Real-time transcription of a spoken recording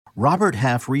Robert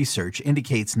Half research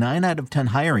indicates 9 out of 10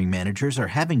 hiring managers are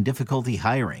having difficulty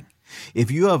hiring.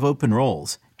 If you have open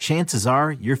roles, chances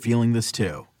are you're feeling this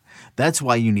too. That's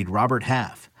why you need Robert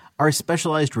Half. Our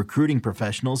specialized recruiting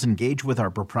professionals engage with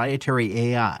our proprietary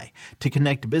AI to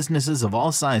connect businesses of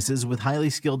all sizes with highly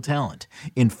skilled talent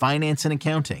in finance and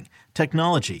accounting,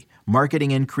 technology,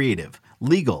 marketing and creative,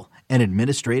 legal, and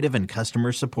administrative and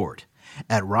customer support.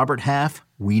 At Robert Half,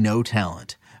 we know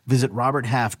talent. Visit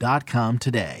roberthalf.com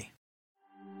today.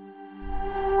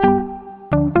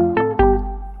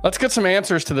 Let's get some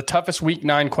answers to the toughest Week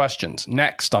 9 questions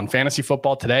next on Fantasy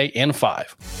Football Today in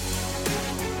 5.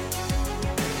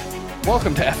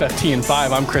 Welcome to FFT in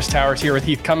 5. I'm Chris Towers here with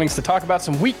Heath Cummings to talk about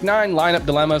some Week 9 lineup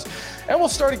dilemmas. And we'll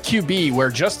start at QB, where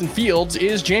Justin Fields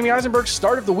is Jamie Eisenberg's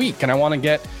start of the week. And I want to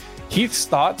get Heath's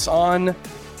thoughts on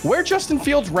where Justin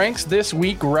Fields ranks this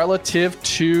week relative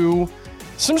to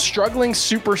some struggling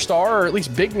superstar, or at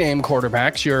least big-name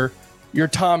quarterbacks. Your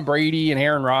Tom Brady and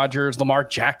Aaron Rodgers, Lamar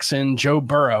Jackson, Joe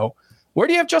Burrow. Where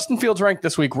do you have Justin Fields ranked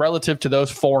this week relative to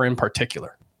those four in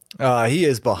particular? He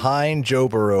is behind Joe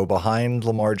Burrow, behind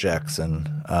Lamar Jackson,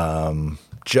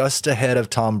 just ahead of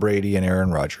Tom Brady and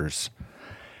Aaron Rodgers.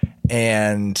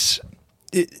 And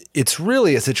it's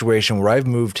really a situation where I've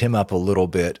moved him up a little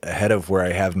bit ahead of where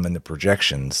I have him in the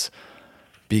projections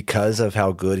because of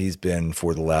how good he's been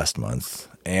for the last month,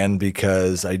 and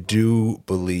because I do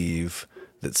believe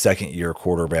that second-year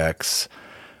quarterbacks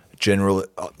generally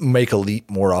make a leap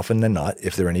more often than not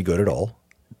if they're any good at all.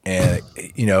 And,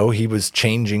 he was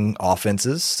changing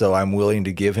offenses, so I'm willing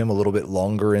to give him a little bit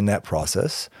longer in that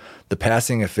process. The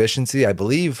passing efficiency, I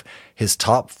believe his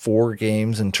top 4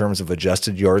 games in terms of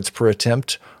adjusted yards per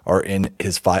attempt are in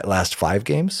his last 5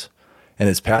 games. And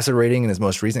his passer rating in his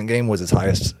most recent game was his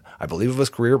highest, I believe, of his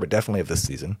career, but definitely of this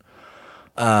season.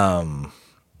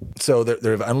 So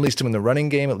they've unleashed him in the running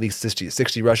game, at least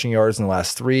 60 rushing yards in the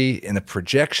last 3. In the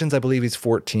projections, I believe he's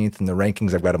 14th. In the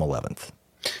rankings, I've got him 11th.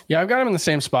 Yeah, I've got him in the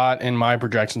same spot in my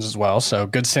projections as well. So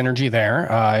good synergy there.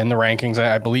 In the rankings,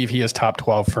 I believe he is top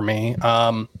 12 for me.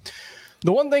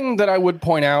 The one thing that I would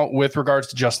point out with regards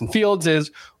to Justin Fields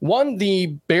is, one, the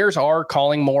Bears are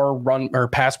calling more run or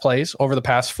pass plays over the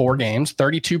past 4 games,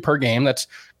 32 per game. That's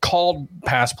called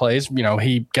pass plays.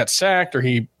 He gets sacked or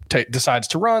he decides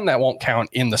to run. That won't count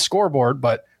in the scoreboard,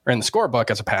 or in the scorebook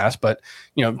as a pass, but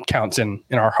counts in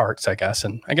our hearts, I guess.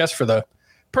 And I guess for the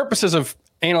purposes of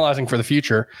analyzing for the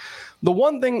future, the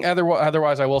one thing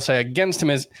otherwise I will say against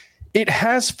him is it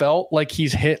has felt like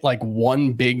he's hit like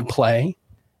one big play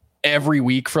every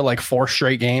week for like 4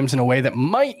 straight games in a way that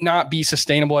might not be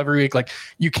sustainable every week. Like,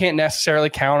 you can't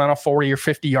necessarily count on a 40 or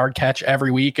 50 yard catch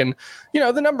every week. And,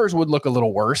 the numbers would look a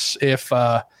little worse if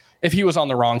he was on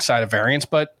the wrong side of variance.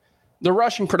 But the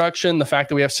rushing production, the fact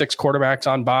that we have 6 quarterbacks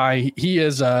on bye, he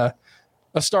is a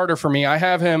starter for me. I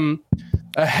have him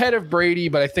ahead of Brady,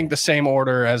 but I think the same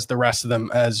order as the rest of them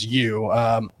as you.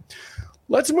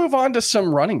 Let's move on to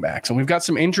some running backs. And we've got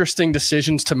some interesting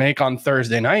decisions to make on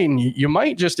Thursday night. And you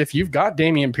might just, if you've got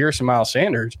Dameon Pierce and Miles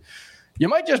Sanders, you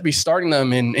might just be starting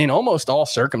them in almost all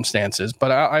circumstances.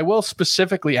 But I will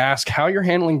specifically ask how you're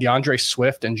handling DeAndre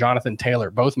Swift and Jonathan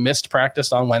Taylor. Both missed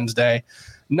practice on Wednesday.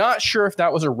 Not sure if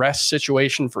that was a rest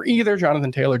situation for either.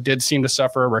 Jonathan Taylor did seem to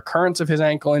suffer a recurrence of his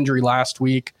ankle injury last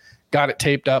week. Got it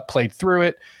taped up, played through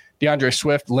it. DeAndre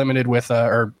Swift limited with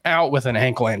or out with an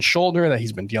ankle and shoulder that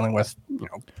he's been dealing with,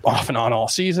 off and on all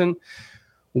season.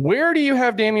 Where do you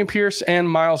have Dameon Pierce and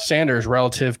Miles Sanders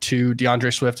relative to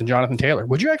DeAndre Swift and Jonathan Taylor?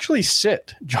 Would you actually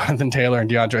sit Jonathan Taylor and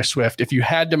DeAndre Swift if you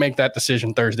had to make that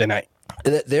decision Thursday night?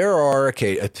 There are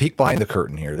a peek behind the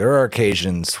curtain here. There are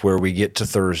occasions where we get to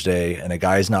Thursday and a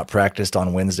guy's not practiced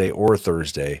on Wednesday or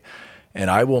Thursday, and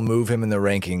I will move him in the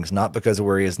rankings, not because of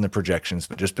where he is in the projections,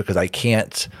 but just because I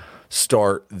can't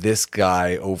start this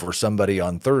guy over somebody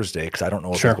on Thursday because I don't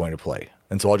know if he's going to play.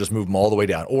 And so I'll just move him all the way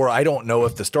down. Or I don't know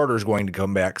if the starter is going to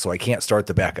come back, so I can't start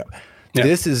the backup. Yeah.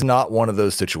 This is not one of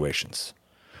those situations.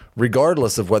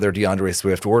 Regardless of whether DeAndre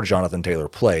Swift or Jonathan Taylor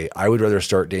play, I would rather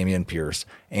start Dameon Pierce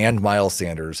and Miles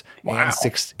Sanders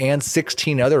and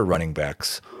 16 other running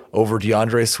backs over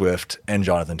DeAndre Swift and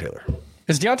Jonathan Taylor.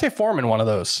 Is D'Onta Foreman one of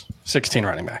those 16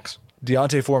 running backs?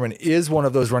 D'Onta Foreman is one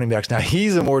of those running backs. Now,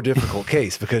 he's a more difficult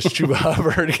case because Chuba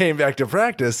Hubbard came back to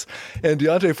practice, and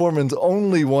D'Onta Foreman's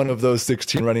only one of those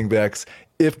 16 running backs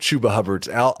if Chuba Hubbard's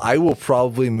out. I will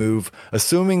probably move,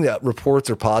 assuming that reports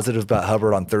are positive about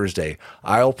Hubbard on Thursday,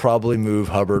 I'll probably move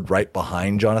Hubbard right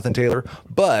behind Jonathan Taylor.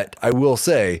 But I will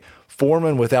say,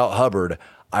 Foreman without Hubbard,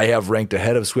 I have ranked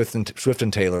ahead of Swift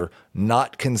and Taylor,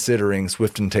 not considering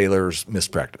Swift and Taylor's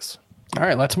missed practice. All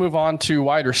right, let's move on to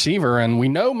wide receiver. And we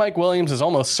know Mike Williams is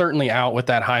almost certainly out with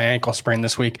that high ankle sprain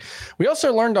this week. We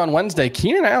also learned on Wednesday,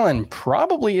 Keenan Allen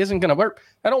probably isn't going to work.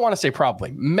 I don't want to say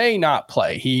probably, may not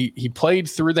play. He played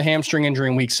through the hamstring injury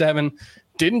in week 7,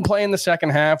 didn't play in the second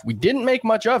half. We didn't make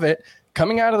much of it.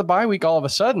 Coming out of the bye week, all of a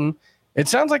sudden, it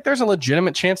sounds like there's a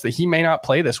legitimate chance that he may not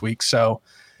play this week. So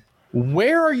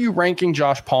where are you ranking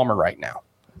Josh Palmer right now?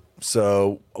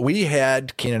 So we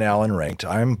had Keenan Allen ranked.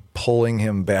 I'm pulling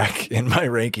him back in my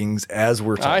rankings as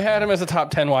we're talking. I had him as a top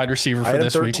 10 wide receiver for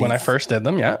this week when I first did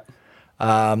them. Yeah.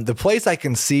 The place I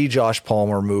can see Josh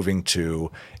Palmer moving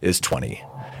to is 20.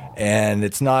 And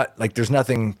it's not like there's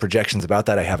nothing projections about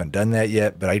that. I haven't done that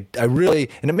yet, but I really,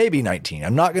 and it may be 19.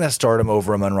 I'm not going to start him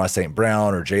over Amon-Ra St.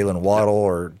 Brown or Jalen Waddle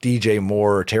or DJ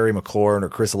Moore or Terry McLaurin or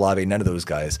Chris Olave, none of those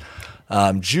guys.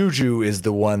 Juju is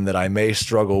the one that I may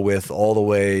struggle with all the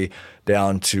way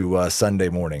down to Sunday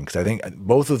morning, because I think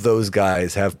both of those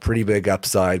guys have pretty big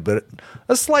upside, but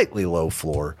a slightly low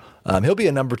floor. He'll be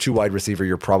a number 2 wide receiver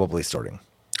you're probably starting.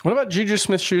 What about Juju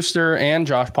Smith-Schuster and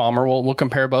Josh Palmer? We'll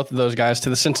compare both of those guys to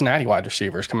the Cincinnati wide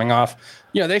receivers coming off.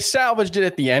 They salvaged it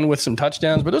at the end with some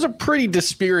touchdowns, but it was a pretty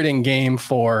dispiriting game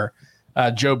for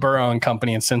Joe Burrow and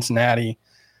company in Cincinnati.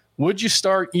 Would you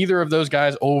start either of those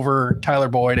guys over Tyler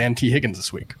Boyd and T. Higgins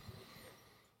this week?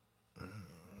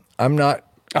 I'm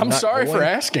sorry for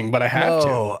asking, but I have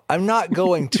to. I'm not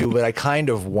going to, but I kind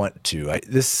of want to.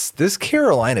 This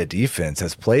Carolina defense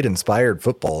has played inspired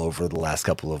football over the last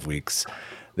couple of weeks.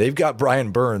 They've got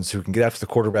Brian Burns, who can get after the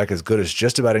quarterback as good as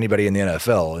just about anybody in the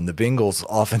NFL, and the Bengals'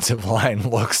 offensive line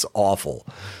looks awful.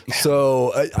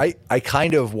 So I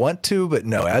kind of want to, but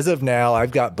no. As of now,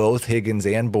 I've got both Higgins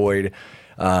and Boyd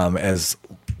as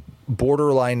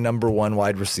borderline number 1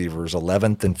 wide receivers,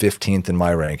 11th and 15th in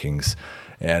my rankings.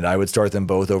 And I would start them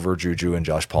both over Juju and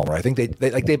Josh Palmer. I think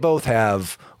they both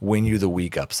have win you the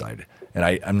week upside, and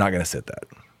I'm not going to sit that.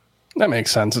 That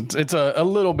makes sense. It's a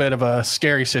little bit of a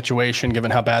scary situation given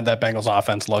how bad that Bengals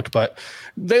offense looked, but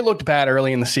they looked bad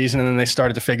early in the season, and then they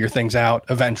started to figure things out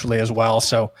eventually as well.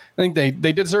 So I think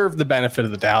they deserve the benefit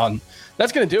of the doubt, and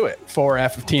that's going to do it for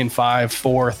FFT and 5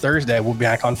 for Thursday. We'll be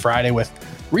back on Friday with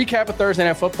recap of Thursday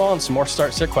Night Football and some more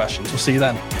start-sit questions. We'll see you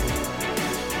then.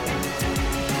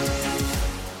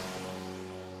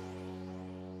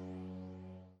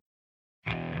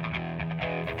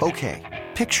 Okay,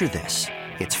 picture this.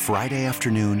 It's Friday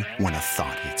afternoon when a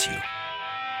thought hits you.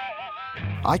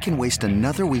 I can waste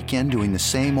another weekend doing the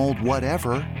same old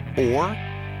whatever, or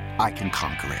I can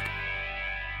conquer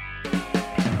it.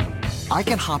 I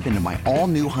can hop into my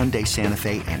all-new Hyundai Santa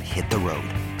Fe and hit the road.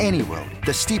 Any road.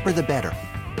 The steeper, the better.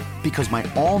 Because my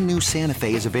all-new Santa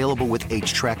Fe is available with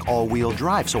H-Track all-wheel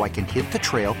drive, so I can hit the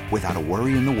trail without a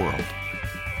worry in the world.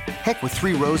 Heck, with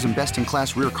 3 rows and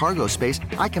best-in-class rear cargo space,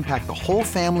 I can pack the whole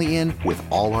family in with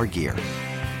all our gear.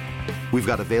 We've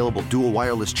got available dual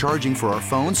wireless charging for our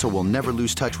phones, so we'll never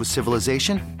lose touch with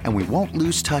civilization, and we won't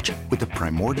lose touch with the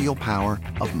primordial power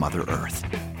of Mother Earth.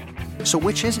 So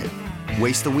which is it?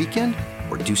 Waste the weekend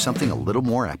or do something a little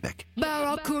more epic?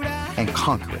 And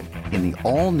conquer it in the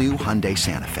all-new Hyundai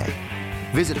Santa Fe.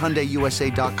 Visit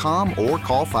HyundaiUSA.com or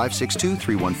call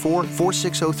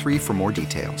 562-314-4603 for more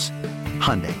details.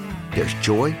 Hyundai, there's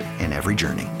joy in every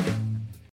journey.